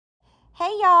Hey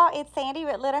y'all, it's Sandy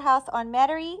with Little House on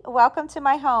Metairie. Welcome to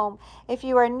my home. If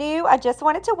you are new, I just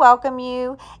wanted to welcome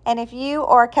you. And if you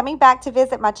are coming back to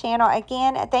visit my channel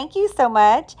again, thank you so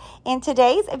much. In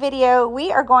today's video, we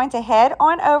are going to head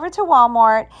on over to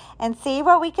Walmart and see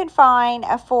what we can find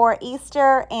for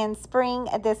Easter and spring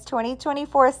this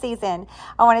 2024 season.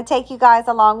 I want to take you guys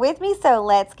along with me, so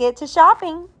let's get to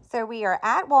shopping. So we are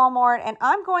at Walmart, and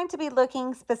I'm going to be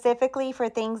looking specifically for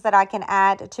things that I can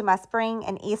add to my spring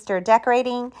and Easter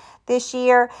decorating this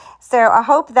year. So I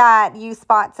hope that you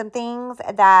spot some things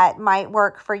that might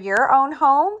work for your own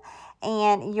home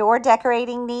and your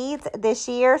decorating needs this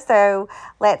year. So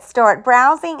let's start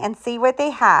browsing and see what they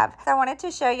have. So I wanted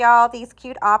to show y'all these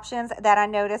cute options that I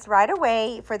noticed right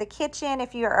away for the kitchen.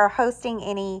 If you are hosting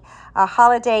any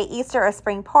holiday, Easter, or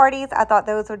spring parties, I thought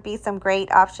those would be some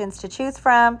great options to choose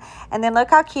from. And then look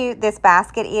how cute this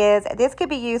basket is. This could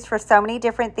be used for so many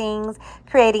different things,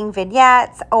 creating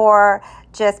vignettes or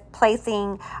just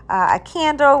placing a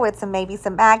candle with maybe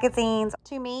some magazines.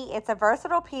 To me, it's a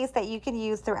versatile piece that you can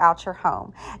use throughout your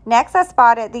home. Next, I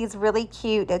spotted these really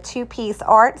cute two-piece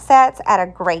art sets at a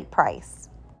great price.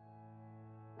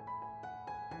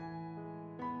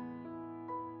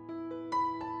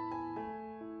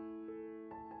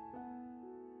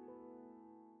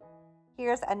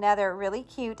 Here's another really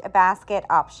cute basket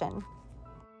option.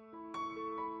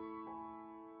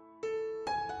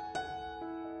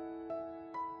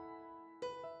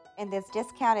 In this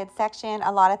discounted section,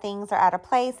 a lot of things are out of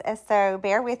place, so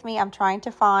bear with me. I'm trying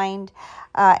to find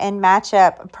and match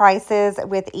up prices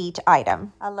with each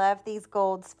item. I love these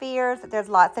gold spheres. There's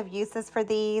lots of uses for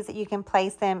these. You can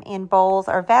place them in bowls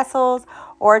or vessels,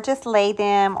 or just lay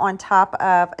them on top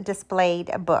of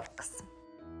displayed books.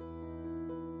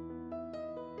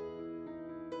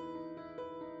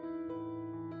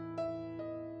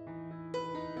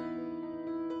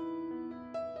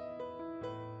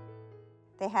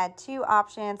 They had two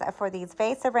options for these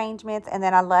vase arrangements, and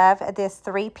then I love this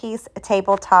three-piece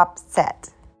tabletop set.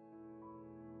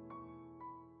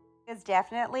 It's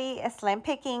definitely a slim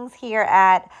pickings here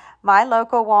at my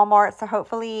local Walmart, so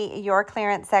hopefully your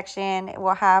clearance section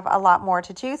will have a lot more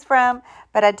to choose from.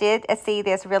 But I did see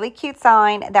this really cute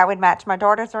sign that would match my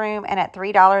daughter's room, and at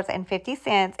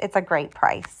 $3.50, it's a great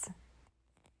price.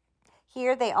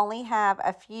 Here they only have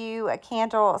a few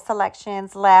candle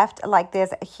selections left, like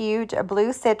this huge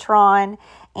blue citron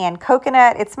and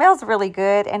coconut. It smells really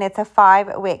good, and it's a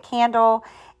 5-wick candle,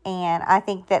 and I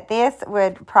think that this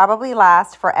would probably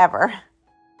last forever.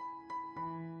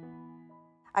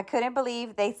 I couldn't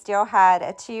believe they still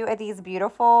had two of these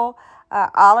beautiful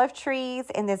olive trees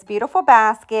in this beautiful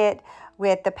basket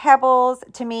with the pebbles.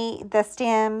 To me, the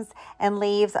stems and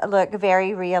leaves look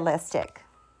very realistic.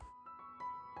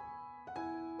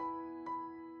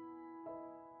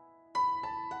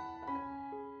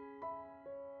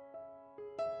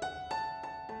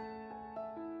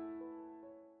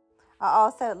 I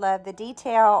also love the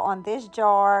detail on this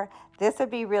jar. This would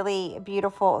be really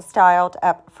beautiful, styled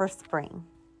up for spring.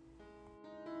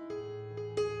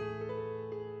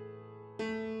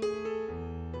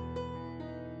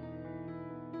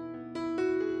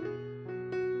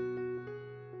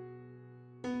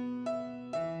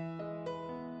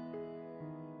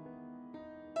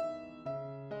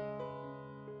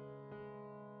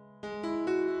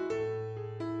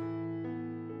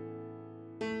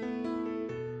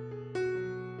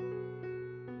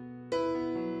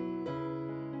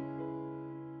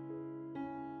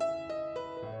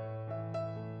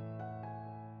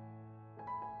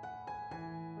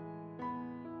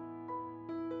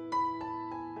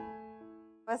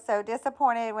 Was so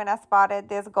disappointed when I spotted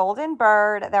this golden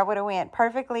bird that would have went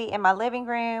perfectly in my living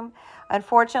room.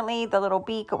 Unfortunately, the little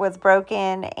beak was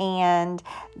broken and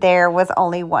there was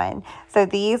only one. So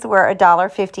these were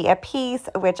 $1.50 a piece,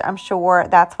 which I'm sure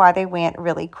that's why they went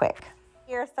really quick.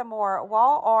 Here's some more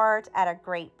wall art at a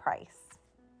great price.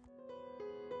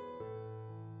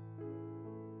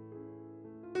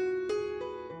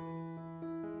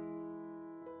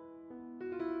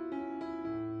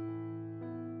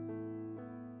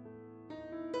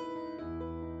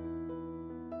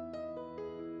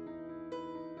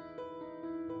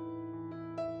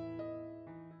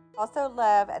 Also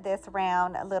love this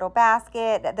round little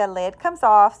basket. The lid comes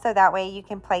off, so that way you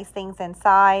can place things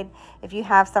inside. If you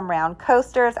have some round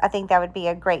coasters, I think that would be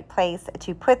a great place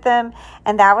to put them,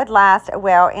 and that would last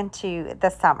well into the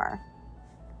summer.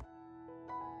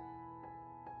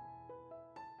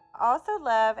 Also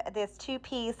love this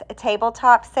two-piece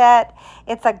tabletop set.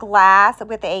 It's a glass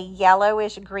with a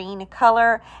yellowish green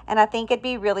color, and I think it'd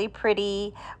be really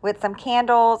pretty with some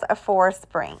candles for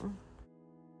spring.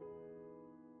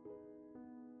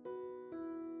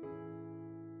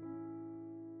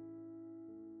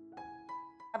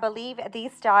 believe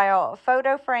these style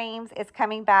photo frames is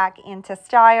coming back into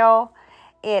style.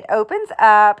 It opens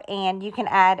up and you can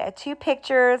add 2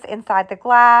 pictures inside the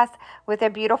glass with a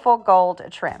beautiful gold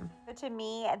trim. So to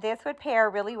me, this would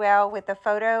pair really well with the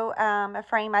photo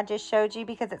frame I just showed you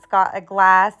because it's got a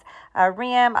glass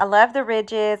rim. I love the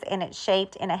ridges and it's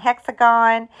shaped in a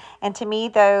hexagon. And to me,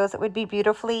 those would be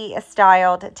beautifully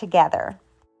styled together.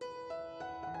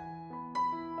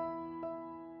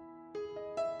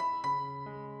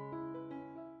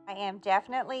 I am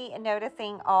definitely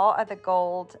noticing all of the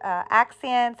gold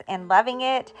accents and loving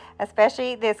it,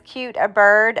 especially this cute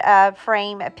bird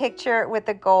frame picture with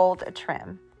the gold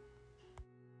trim.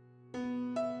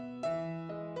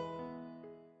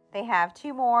 They have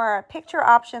 2 more picture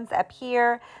options up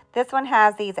here. This one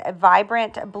has these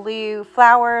vibrant blue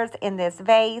flowers in this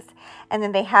vase, and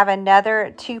then they have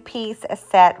another 2-piece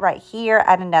set right here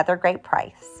at another great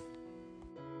price.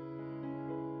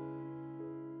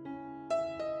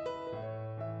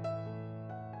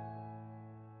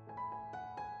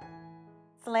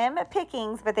 Slim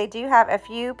pickings, but they do have a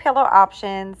few pillow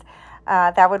options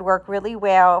that would work really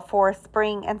well for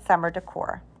spring and summer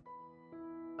decor.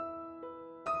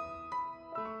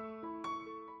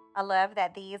 I love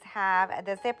that these have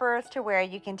the zippers to where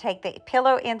you can take the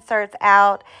pillow inserts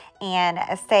out and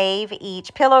save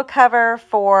each pillow cover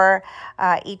for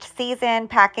each season,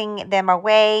 packing them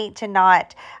away to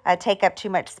not take up too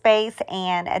much space,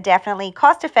 and definitely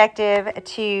cost effective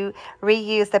to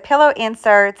reuse the pillow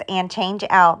inserts and change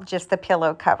out just the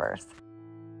pillow covers.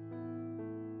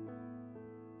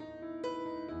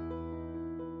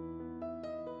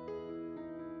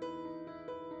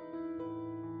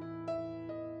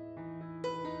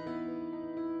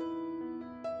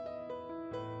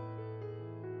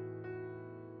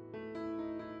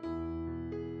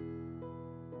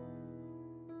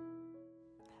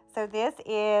 So this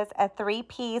is a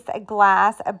 3-piece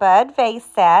glass bud vase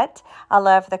set. I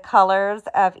love the colors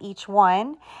of each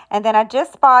one. And then I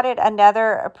just spotted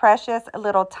another precious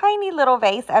little tiny little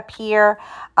vase up here.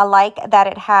 I like that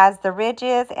it has the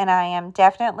ridges, and I am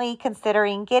definitely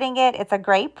considering getting it. It's a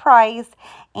great price,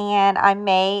 and I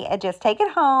may just take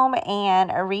it home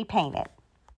and repaint it.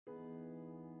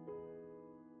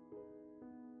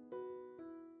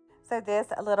 So this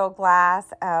little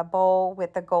glass bowl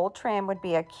with the gold trim would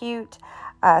be a cute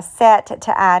set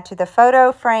to add to the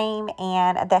photo frame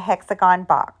and the hexagon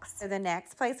box. So the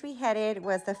next place we headed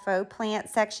was the faux plant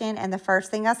section, and the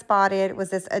first thing I spotted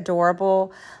was this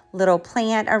adorable little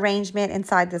plant arrangement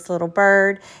inside this little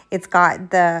bird. It's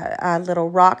got the little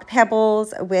rock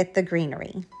pebbles with the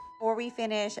greenery. Before we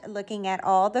finish looking at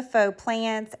all the faux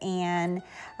plants and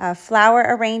flower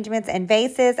arrangements and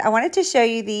vases, I wanted to show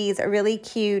you these really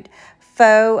cute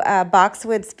faux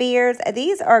boxwood spheres.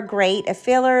 These are great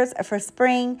fillers for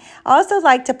spring. I also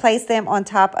like to place them on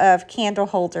top of candle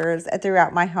holders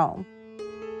throughout my home.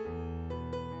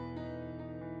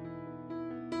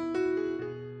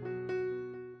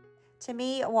 To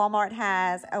me, Walmart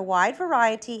has a wide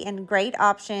variety and great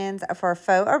options for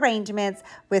faux arrangements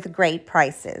with great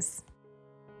prices.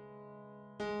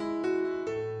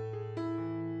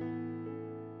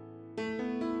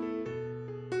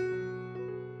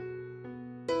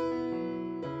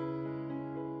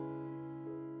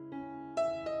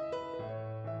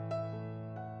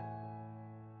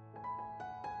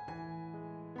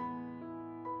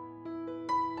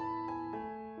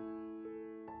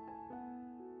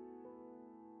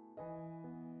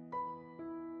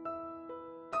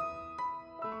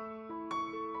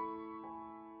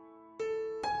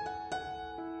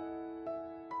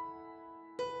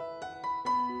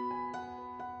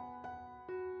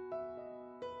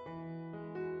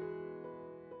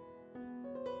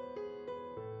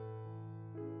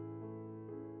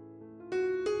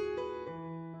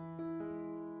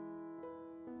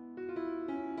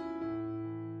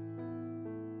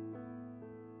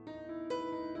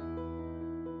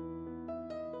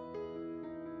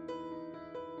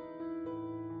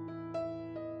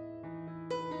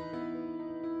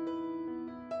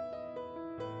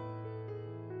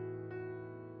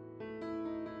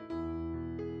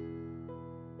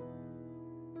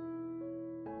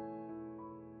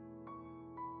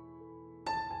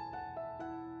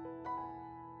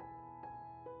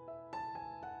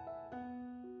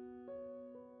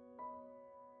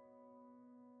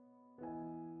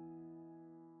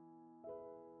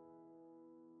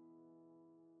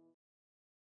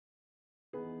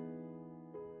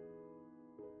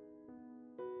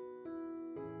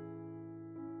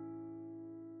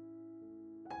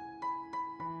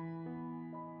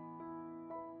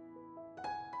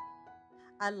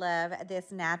 I love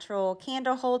this natural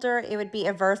candle holder. It would be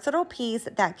a versatile piece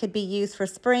that could be used for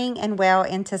spring and well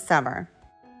into summer.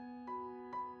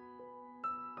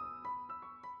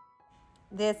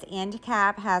 This end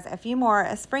cap has a few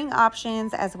more spring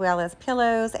options as well as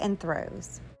pillows and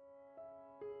throws.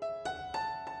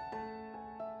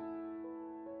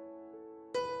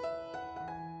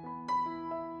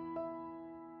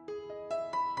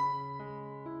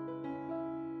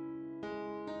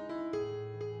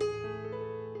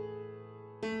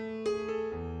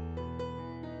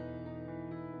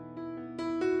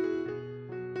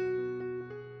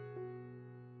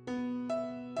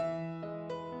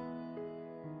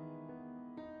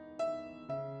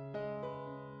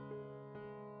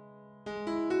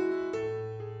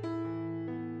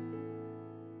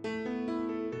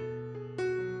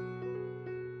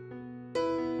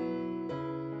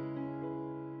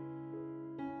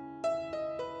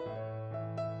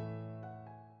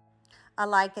 I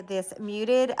like this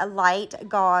muted light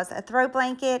gauze throw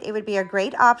blanket. It would be a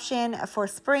great option for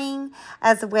spring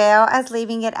as well as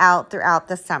leaving it out throughout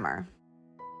the summer.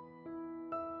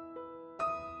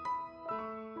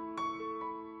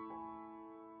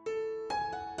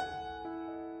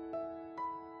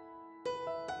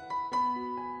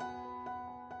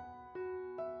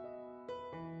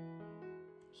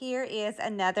 Here is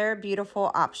another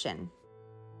beautiful option.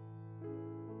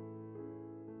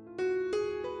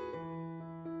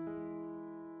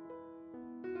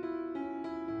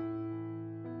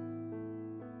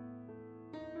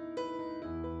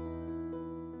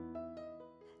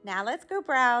 Now let's go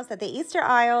browse the Easter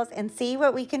aisles and see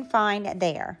what we can find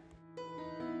there.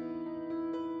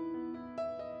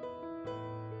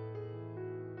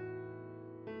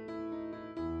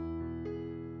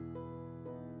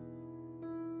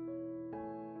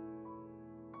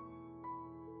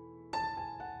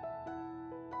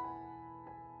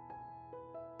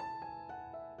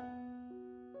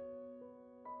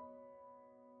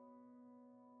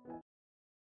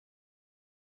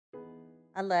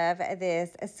 I love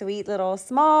this sweet little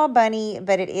small bunny,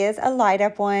 but it is a light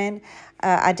up one.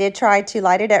 I did try to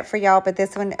light it up for y'all, but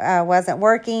this one wasn't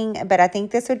working. But I think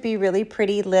this would be really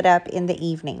pretty lit up in the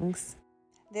evenings.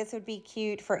 This would be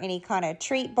cute for any kind of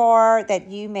treat bar that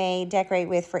you may decorate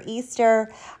with for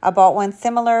Easter. I bought one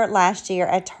similar last year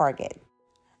at Target.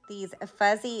 These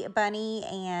fuzzy bunny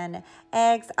and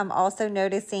eggs, I'm also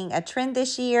noticing a trend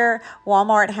this year.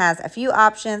 Walmart has a few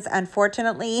options.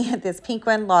 Unfortunately, this pink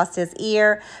one lost his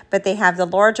ear, but they have the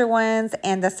larger ones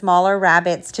and the smaller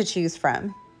rabbits to choose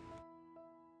from.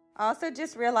 Also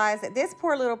just realized that this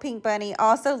poor little pink bunny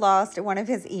also lost one of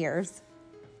his ears.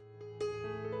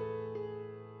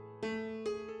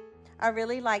 I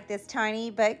really like this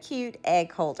tiny but cute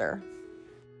egg holder.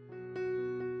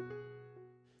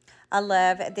 I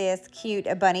love this cute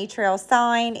bunny trail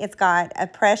sign. It's got a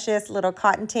precious little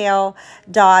cottontail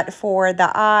dot for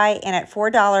the eye, and at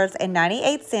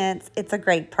 $4.98, it's a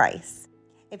great price.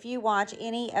 If you watch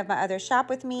any of my other Shop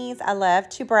With Me's, I love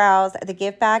to browse the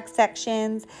gift bag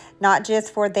sections, not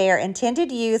just for their intended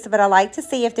use, but I like to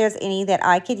see if there's any that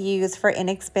I could use for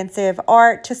inexpensive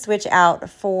art to switch out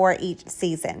for each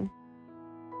season.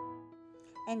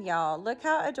 And y'all, look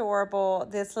how adorable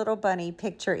this little bunny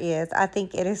picture is. I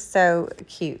think it is so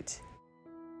cute.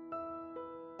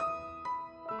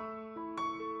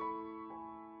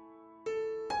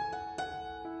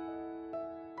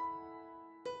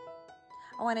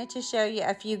 I wanted to show you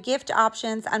a few gift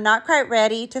options. I'm not quite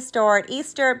ready to start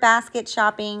Easter basket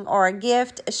shopping or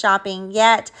gift shopping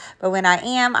yet, but when I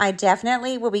am, I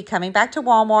definitely will be coming back to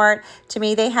Walmart. To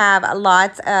me, they have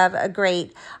lots of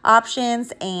great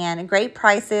options and great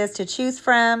prices to choose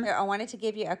from. I wanted to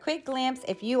give you a quick glimpse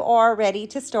if you are ready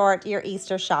to start your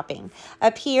Easter shopping.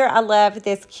 Up here, I love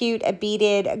this cute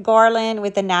beaded garland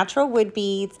with the natural wood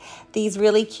beads, these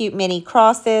really cute mini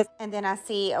crosses. And then I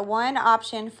see one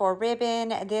option for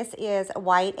ribbon. This is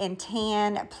white and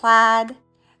tan plaid.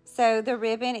 So the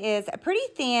ribbon is pretty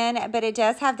thin, but it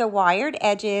does have the wired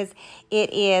edges.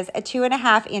 It is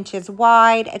 2.5 inches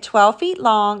wide, 12 feet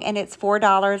long, and it's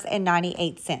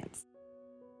 $4.98.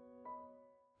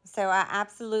 So I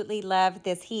absolutely love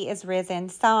this He is Risen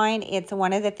sign. It's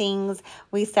one of the things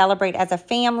we celebrate as a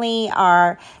family.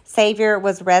 Our Savior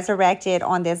was resurrected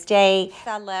on this day.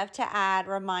 I love to add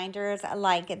reminders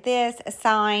like this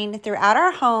sign throughout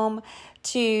our home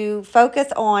to focus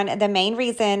on the main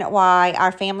reason why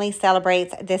our family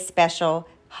celebrates this special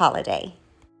holiday.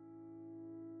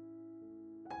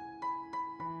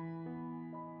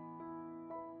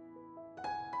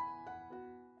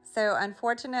 So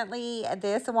unfortunately,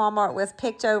 this Walmart was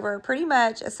picked over pretty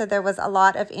much, so there was a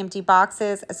lot of empty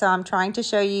boxes. So I'm trying to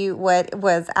show you what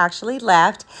was actually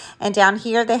left. And down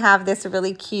here they have this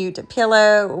really cute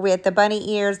pillow with the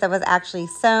bunny ears that was actually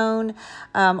sewn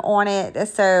on it,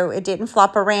 so it didn't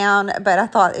flop around, but I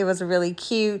thought it was really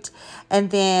cute.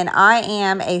 And then I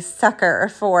am a sucker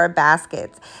for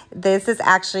baskets. This is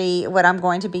actually what I'm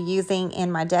going to be using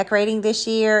in my decorating this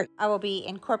year. I will be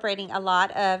incorporating a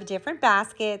lot of different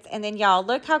baskets. And then y'all,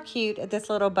 look how cute this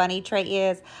little bunny tray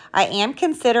is. I am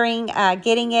considering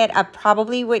getting it. I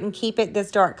probably wouldn't keep it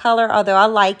this dark color, although I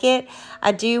like it.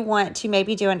 I do want to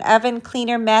maybe do an oven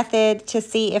cleaner method to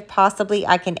see if possibly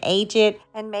I can age it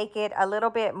and make it a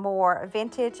little bit more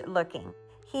vintage looking.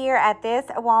 Here at this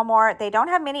Walmart, they don't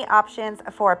have many options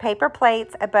for paper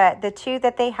plates, but the two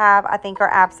that they have I think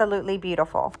are absolutely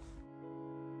beautiful.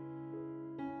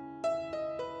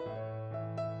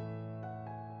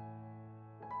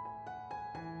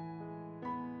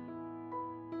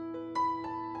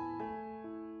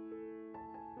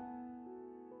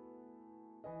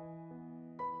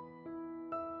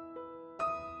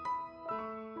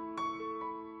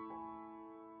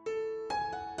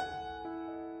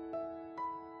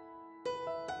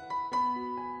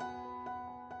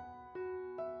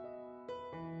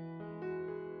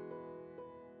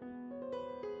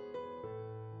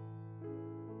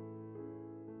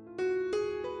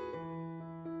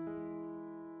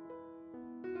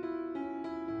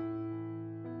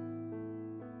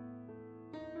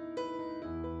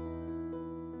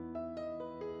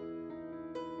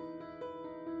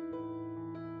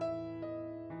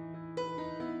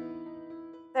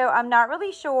 So I'm not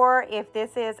really sure if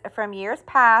this is from years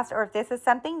past or if this is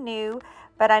something new,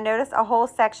 but I noticed a whole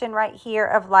section right here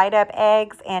of light up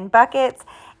eggs and buckets,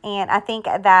 and I think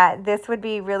that this would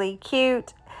be really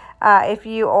cute if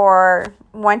you are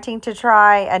wanting to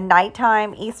try a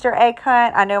nighttime Easter egg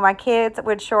hunt. I know my kids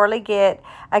would surely get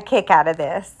a kick out of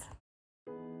this.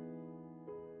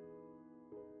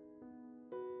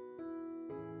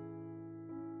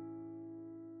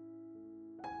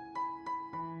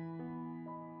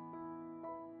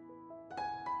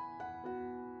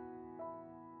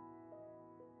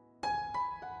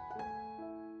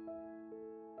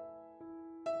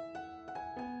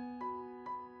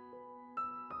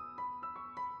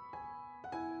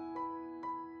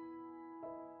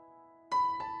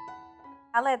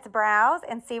 Now let's browse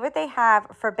and see what they have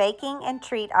for baking and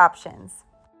treat options.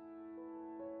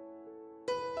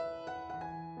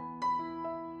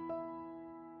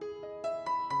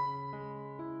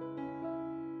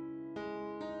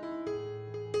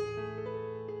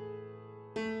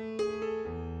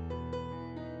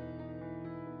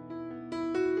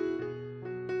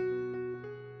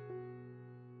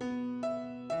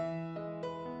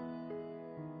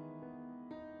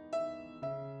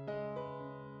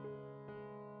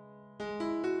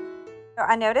 So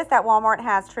I noticed that Walmart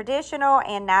has traditional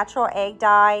and natural egg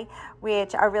dye,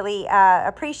 which I really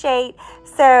appreciate.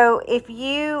 So if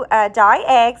you dye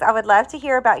eggs, I would love to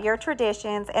hear about your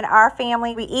traditions. In our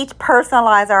family, we each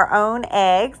personalize our own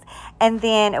eggs, and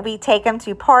then we take them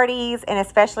to parties, and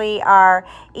especially our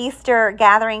Easter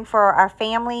gathering for our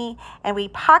family, and we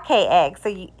poke eggs.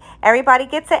 So everybody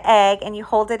gets an egg, and you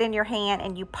hold it in your hand,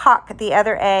 and you pock the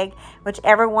other egg.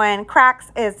 Whichever one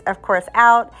cracks is, of course,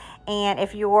 out. And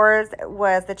if yours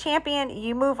was the champion,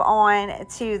 you move on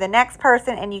to the next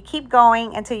person, and you keep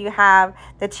going until you have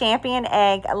the champion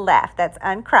egg left that's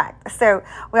uncracked. So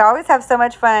we always have so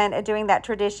much fun doing that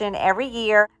tradition every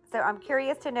year. So I'm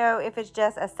curious to know if it's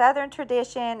just a Southern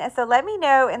tradition. So let me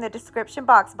know in the description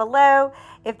box below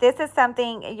if this is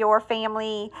something your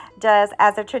family does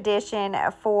as a tradition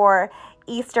for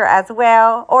Easter as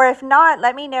well. Or if not,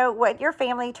 let me know what your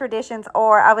family traditions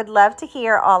are. I would love to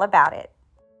hear all about it.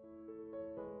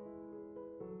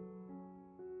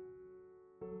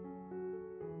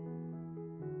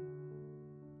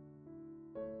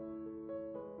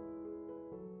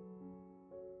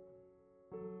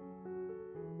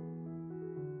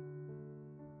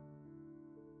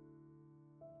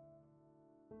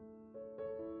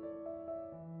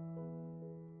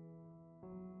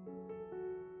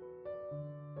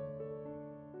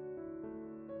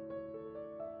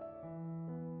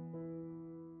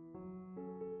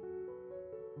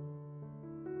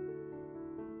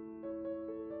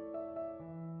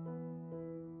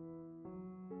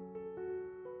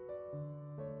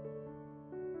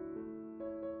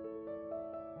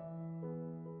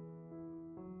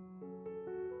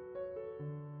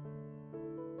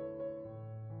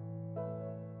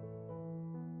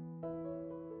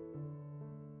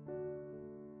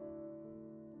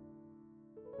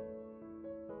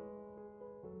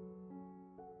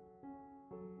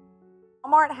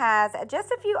 Walmart has just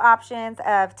a few options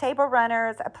of table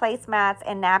runners, placemats,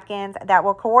 and napkins that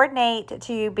will coordinate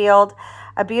to build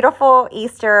a beautiful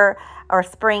Easter or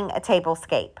spring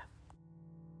tablescape.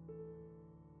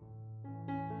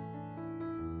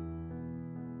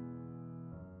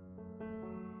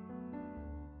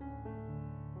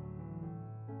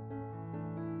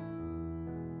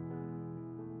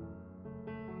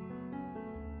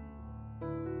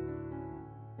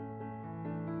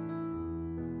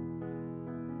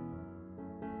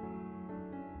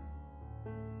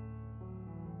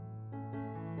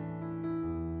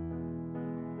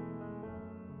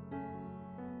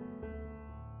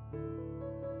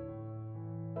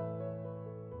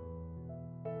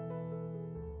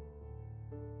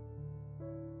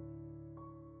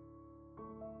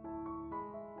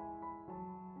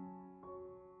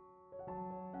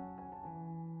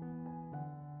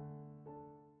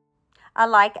 I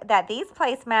like that these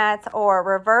placemats are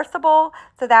reversible,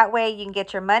 so that way you can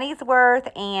get your money's worth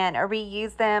and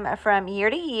reuse them from year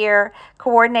to year,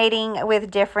 coordinating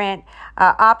with different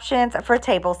options for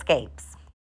tablescapes.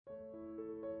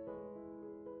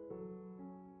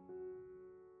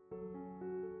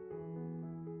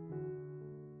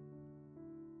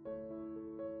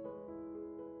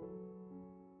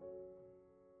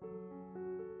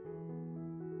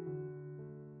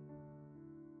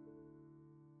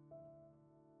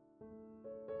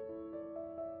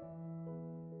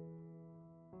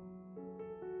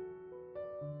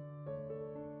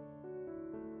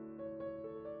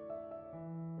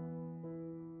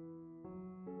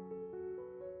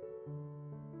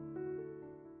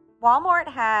 Walmart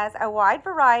has a wide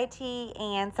variety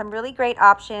and some really great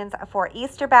options for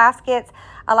Easter baskets.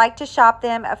 I like to shop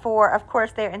them for, of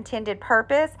course, their intended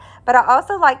purpose, but I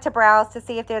also like to browse to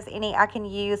see if there's any I can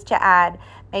use to add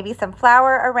maybe some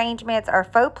flower arrangements or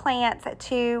faux plants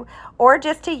to, or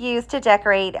just to use to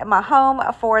decorate my home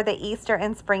for the Easter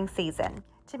and spring season.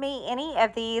 To me, any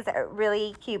of these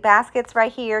really cute baskets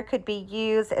right here could be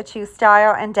used to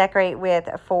style and decorate with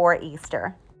for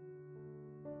Easter.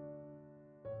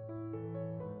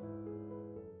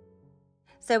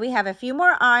 So we have a few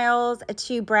more aisles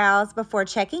to browse before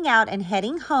checking out and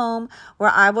heading home, where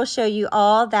I will show you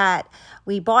all that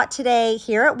we bought today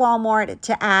here at Walmart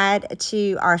to add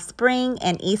to our spring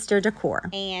and Easter decor.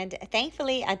 And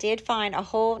thankfully, I did find a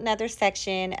whole nother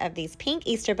section of these pink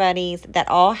Easter bunnies that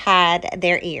all had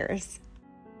their ears.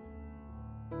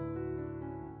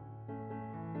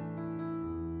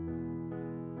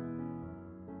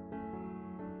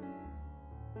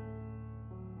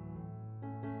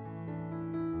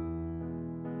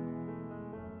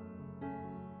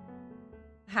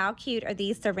 How cute are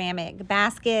these ceramic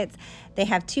baskets? They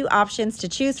have two options to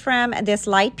choose from. This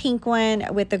light pink one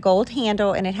with the gold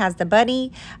handle, and it has the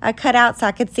bunny cut out, so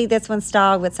I could see this one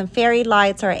styled with some fairy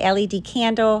lights or LED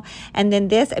candle. And then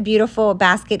this beautiful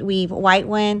basket weave white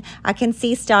one I can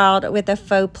see styled with a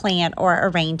faux plant or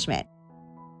arrangement.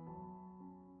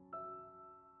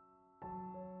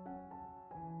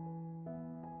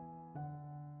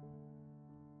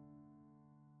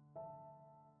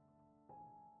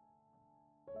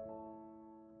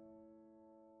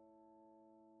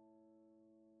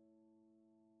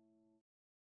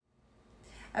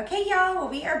 Okay, y'all, well,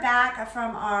 we are back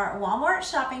from our Walmart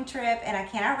shopping trip, and I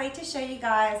cannot wait to show you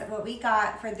guys what we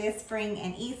got for this spring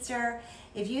and Easter.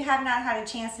 If you have not had a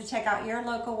chance to check out your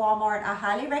local Walmart, I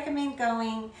highly recommend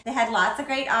going. They had lots of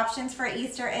great options for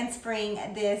Easter and spring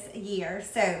this year.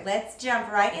 So let's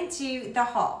jump right into the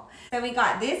haul. So we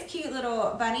got this cute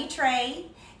little bunny tray.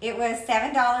 It was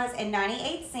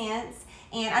 $7.98,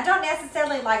 and I don't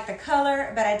necessarily like the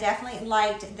color, but I definitely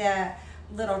liked the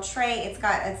little tray. It's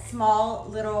got a small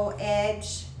little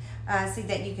edge so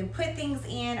that you can put things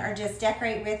in or just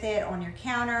decorate with it on your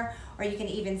counter, or you can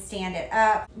even stand it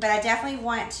up. But I definitely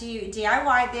want to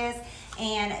DIY this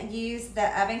and use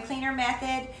the oven cleaner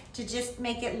method to just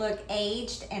make it look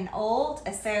aged and old.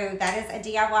 So that is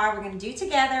a DIY we're going to do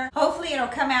together. Hopefully it'll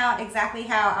come out exactly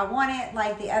how I want it,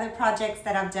 like the other projects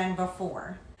that I've done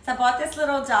before. So I bought this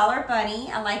little dollar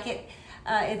bunny. I like it.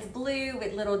 It's blue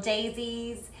with little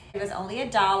daisies. It was only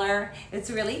 $1. It's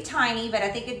really tiny, but I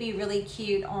think it'd be really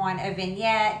cute on a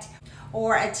vignette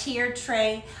or a tiered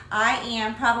tray. I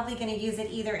am probably going to use it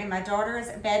either in my daughter's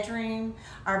bedroom,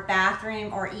 our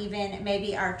bathroom, or even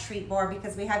maybe our treat bar,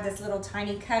 because we have this little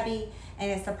tiny cubby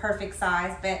and it's the perfect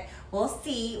size. But we'll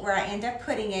see where I end up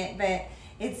putting it, but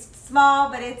it's small,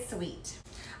 but it's sweet.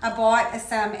 I bought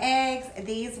some eggs.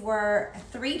 These were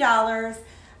 $3.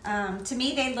 To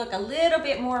me, they look a little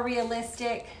bit more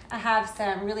realistic. I have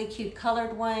some really cute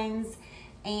colored ones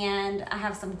and I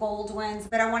have some gold ones,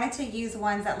 but I wanted to use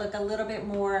ones that look a little bit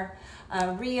more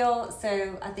real.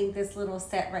 So I think this little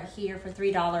set right here for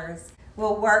 $3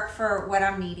 will work for what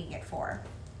I'm needing it for.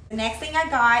 The next thing I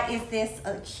got is this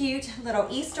cute little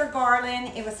Easter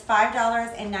garland. It was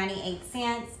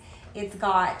 $5.98. It's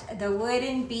got the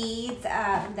wooden beads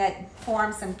that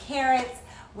form some carrots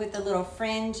with the little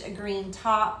fringe green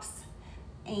tops.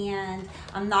 And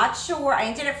I'm not sure, I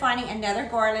ended up finding another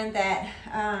garland that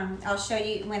I'll show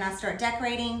you when I start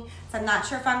decorating. So I'm not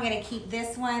sure if I'm gonna keep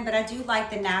this one, but I do like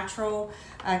the natural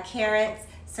carrots.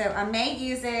 So I may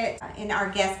use it in our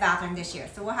guest bathroom this year.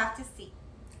 So we'll have to see.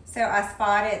 So I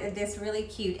spotted this really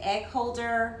cute egg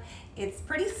holder. It's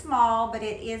pretty small, but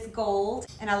it is gold.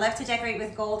 And I love to decorate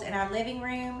with gold in our living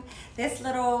room. This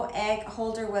little egg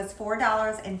holder was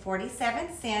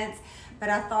 $4.47, but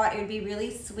I thought it would be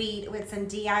really sweet with some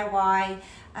DIY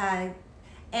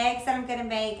eggs that I'm gonna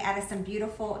make out of some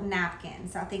beautiful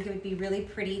napkins. So I think it would be really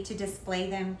pretty to display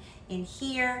them in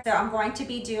here. So I'm going to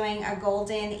be doing a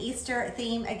golden Easter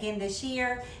theme again this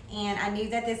year, and I knew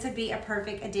that this would be a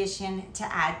perfect addition to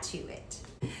add to it.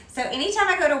 So anytime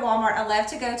I go to Walmart, I love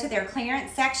to go to their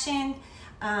clearance section.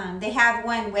 They have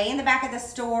one way in the back of the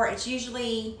store. It's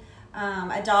usually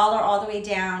 $1 all the way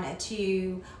down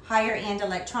to higher end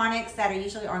electronics that are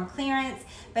usually on clearance,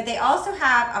 but they also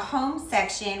have a home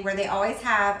section where they always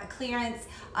have clearance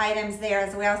items there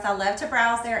as well. So I love to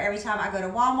browse there every time I go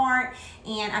to Walmart,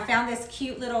 and I found this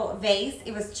cute little vase.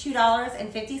 It was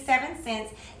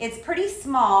 $2.57. It's pretty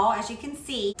small, as you can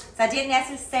see, so I didn't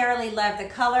necessarily love the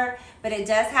color, but it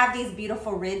does have these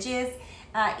beautiful ridges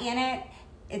in it.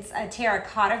 It's a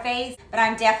terracotta vase, but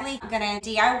I'm definitely gonna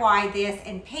DIY this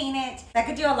and paint it. I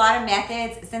could do a lot of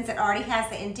methods since it already has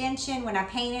the indentation. When I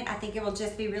paint it, I think it will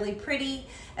just be really pretty,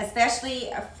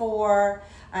 especially for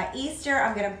Easter.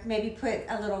 I'm gonna maybe put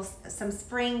some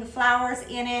spring flowers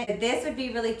in it. This would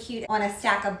be really cute on a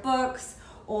stack of books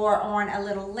or on a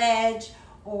little ledge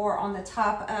or on the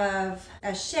top of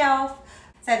a shelf.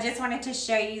 So I just wanted to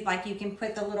show you, like, you can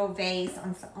put the little vase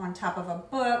on top of a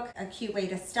book, a cute way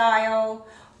to style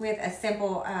with a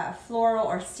simple floral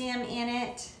or stem in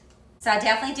it. So I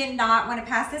definitely did not want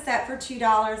to pass this up for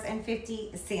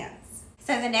 $2.50.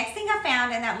 So the next thing I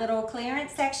found in that little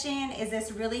clearance section is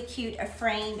this really cute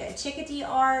framed chickadee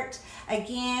art.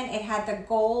 Again, it had the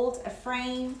gold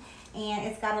frame, and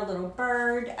it's got a little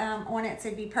bird on it, so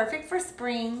it'd be perfect for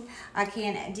spring. I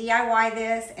can DIY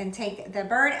this and take the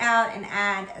bird out and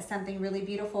add something really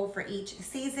beautiful for each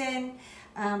season.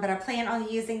 But I plan on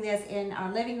using this in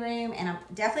our living room, and I'm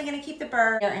definitely gonna keep the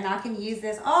bird there, and I can use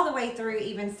this all the way through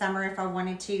even summer if I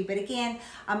wanted to. But again,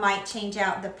 I might change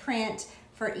out the print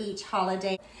for each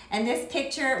holiday. And this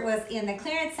picture was in the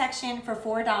clearance section for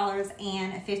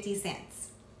 $4.50.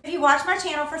 If you watch my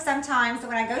channel for some time, so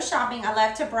when I go shopping, I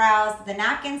love to browse the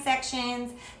napkin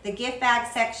sections, the gift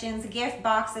bag sections, gift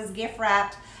boxes, gift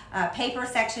wrapped paper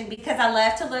section, because I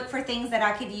love to look for things that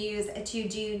I could use to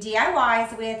do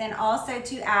DIYs with, and also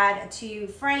to add to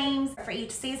frames for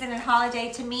each season and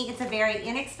holiday. To me, it's a very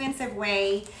inexpensive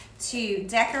way to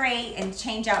decorate and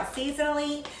change out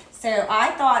seasonally. So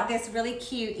I thought this really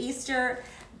cute Easter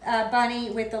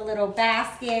bunny with the little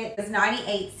basket was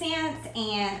 98 cents,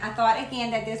 and I thought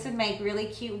again that this would make really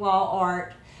cute wall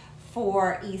art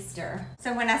for Easter.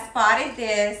 So when I spotted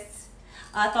this,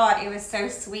 I thought it was so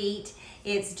sweet.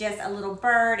 It's just a little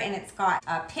bird, and it's got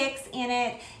picks in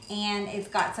it, and it's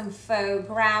got some faux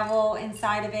gravel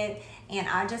inside of it, and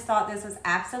I just thought this was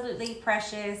absolutely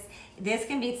precious. This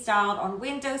can be styled on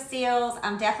windowsills.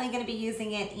 I'm definitely going to be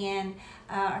using it in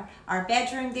our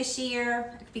bedroom this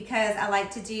year, because I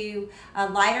like to do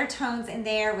lighter tones in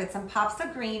there with some pops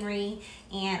of greenery,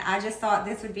 and I just thought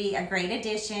this would be a great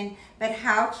addition. But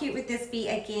how cute would this be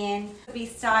again? It would be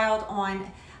styled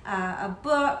on a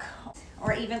book,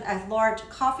 or even a large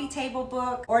coffee table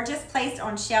book, or just placed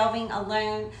on shelving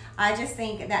alone. I just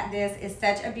think that this is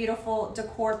such a beautiful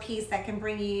decor piece that can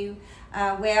bring you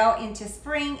well into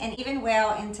spring and even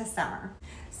well into summer.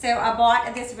 So I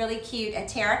bought this really cute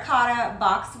terracotta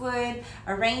boxwood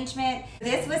arrangement.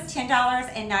 This was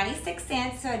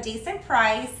 $10.96, so a decent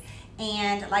price.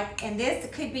 And this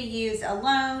could be used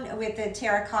alone with the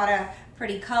terracotta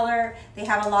pretty color. They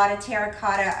have a lot of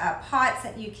terracotta pots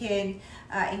that you can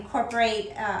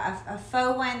incorporate a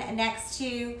faux one next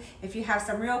to if you have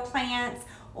some real plants,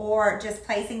 or just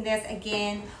placing this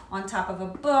again on top of a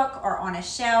book or on a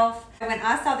shelf. When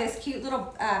I saw this cute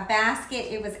little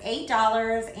basket, it was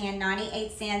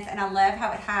 $8.98, and I love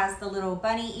how it has the little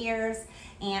bunny ears.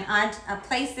 And I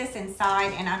placed this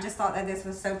inside, and I just thought that this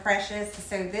was so precious.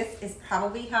 So this is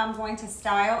probably how I'm going to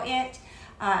style it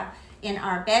in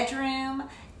our bedroom.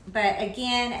 But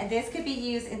again, this could be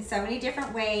used in so many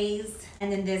different ways.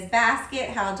 And then this basket,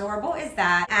 how adorable is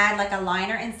that? Add like a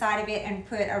liner inside of it and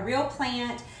put a real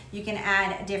plant. You can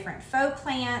add different faux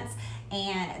plants.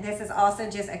 And this is also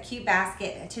just a cute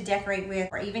basket to decorate with,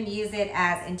 or even use it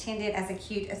as intended as a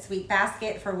cute, sweet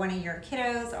basket for one of your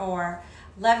kiddos or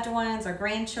loved ones or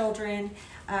grandchildren,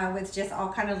 with just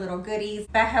all kind of little goodies.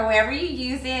 But however you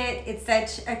use it, it's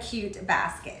such a cute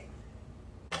basket.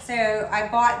 So I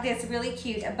bought this really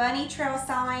cute bunny trail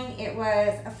sign. It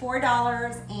was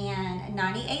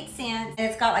 $4.98. And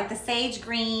it's got like the sage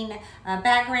green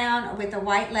background with the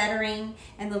white lettering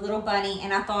and the little bunny.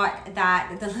 And I thought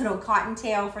that the little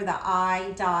cottontail for the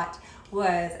eye dot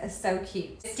was so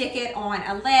cute. Stick it on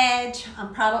a ledge.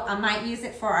 I might use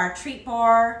it for our treat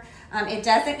bar. It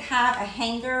doesn't have a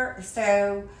hanger,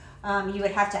 so you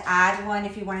would have to add one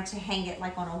if you wanted to hang it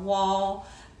like on a wall.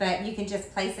 But you can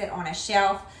just place it on a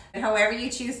shelf. However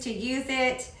you choose to use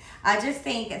it, I just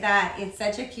think that it's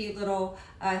such a cute little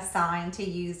sign to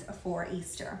use for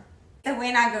Easter. So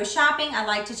when I go shopping, I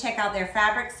like to check out their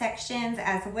fabric sections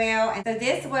as well. And so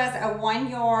this was a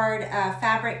 1 yard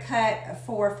fabric cut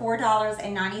for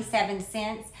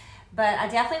 $4.97. But I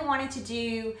definitely wanted to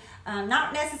do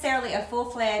not necessarily a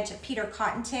full-fledged Peter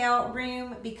Cottontail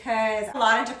room, because a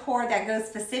lot of decor that goes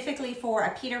specifically for a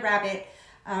Peter Rabbit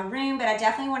room, but I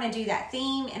definitely want to do that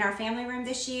theme in our family room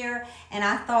this year. And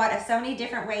I thought of so many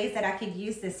different ways that I could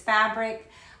use this fabric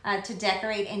to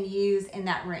decorate and use in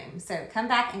that room. So come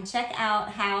back and check out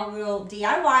how we'll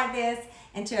DIY this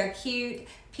into a cute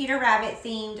Peter Rabbit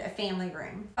themed family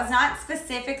room. It's not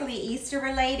specifically Easter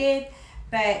related,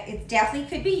 but it definitely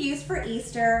could be used for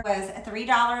Easter. It was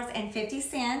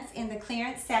 $3.50 in the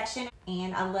clearance section.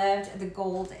 And I loved the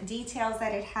gold details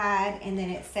that it had. And then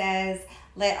it says,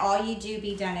 "Let all you do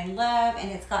be done in love."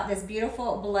 And it's got this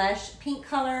beautiful blush pink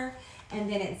color. And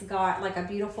then it's got like a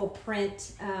beautiful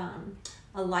print,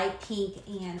 a light pink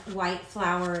and white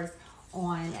flowers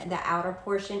on the outer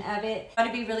portion of it. Thought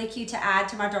it'd be really cute to add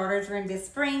to my daughter's room this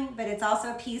spring, but it's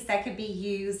also a piece that could be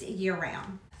used year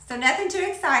round. So nothing too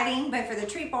exciting, but for the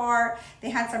treat bar, they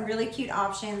had some really cute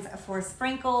options for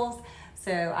sprinkles.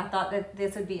 So I thought that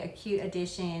this would be a cute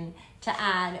addition to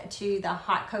add to the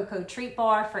hot cocoa treat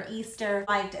bar for Easter.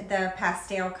 I liked the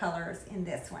pastel colors in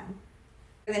this one.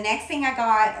 The next thing I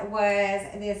got was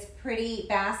this pretty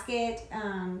basket.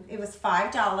 It was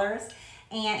 $5,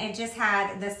 and it just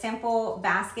had the simple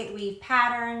basket weave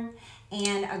pattern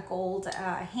and a gold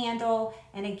handle.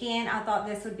 And again, I thought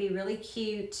this would be really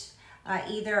cute.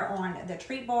 Either on the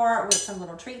treat bar with some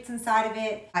little treats inside of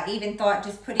it. I even thought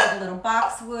just putting a little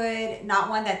boxwood, not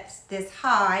one that's this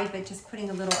high, but just putting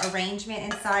a little arrangement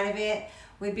inside of it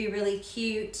would be really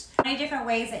cute. Many different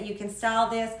ways that you can style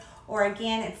this, or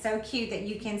again, it's so cute that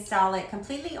you can style it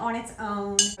completely on its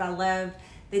own. I love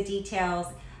the details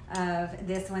of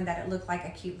this one, that it looked like a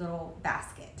cute little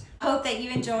basket. Hope that you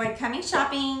enjoyed coming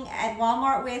shopping at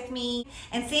Walmart with me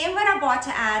and seeing what I bought to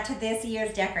add to this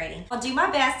year's decorating. I'll do my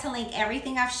best to link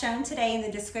everything I've shown today in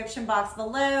the description box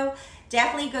below.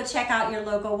 Definitely go check out your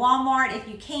local Walmart if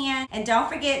you can. And don't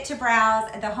forget to browse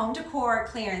the home decor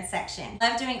clearance section.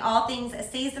 Love doing all things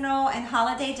seasonal and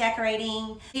holiday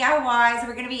decorating. DIYs,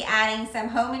 we're gonna be adding some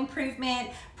home improvement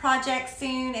projects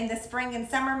soon in the spring and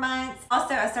summer months.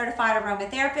 Also a certified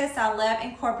aromatherapist, so I love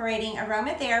incorporating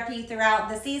aromatherapy throughout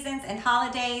the seasons and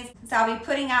holidays. So I'll be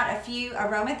putting out a few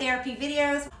aromatherapy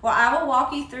videos where I will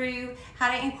walk you through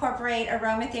how to incorporate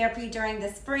aromatherapy during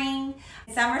the spring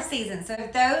and summer season. So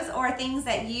if those are things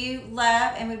that you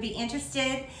love and would be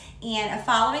interested in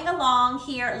following along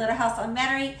here at Little House on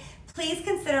Metairie, please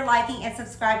consider liking and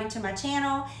subscribing to my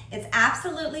channel. It's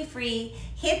absolutely free.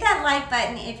 Hit that like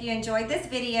button if you enjoyed this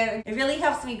video. It really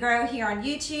helps me grow here on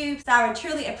YouTube, so I would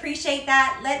truly appreciate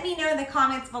that. Let me know in the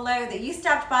comments below that you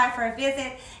stopped by for a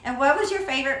visit and what was your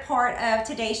favorite part of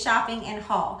today's shopping and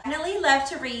haul. I really love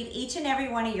to read each and every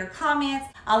one of your comments.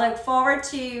 I look forward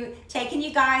to taking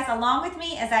you guys along with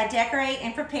me as I decorate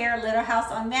and prepare Little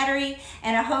House on Metairie,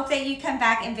 and I hope that you come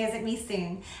back and visit me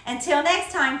soon. Until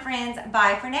next time, friends,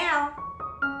 bye for now.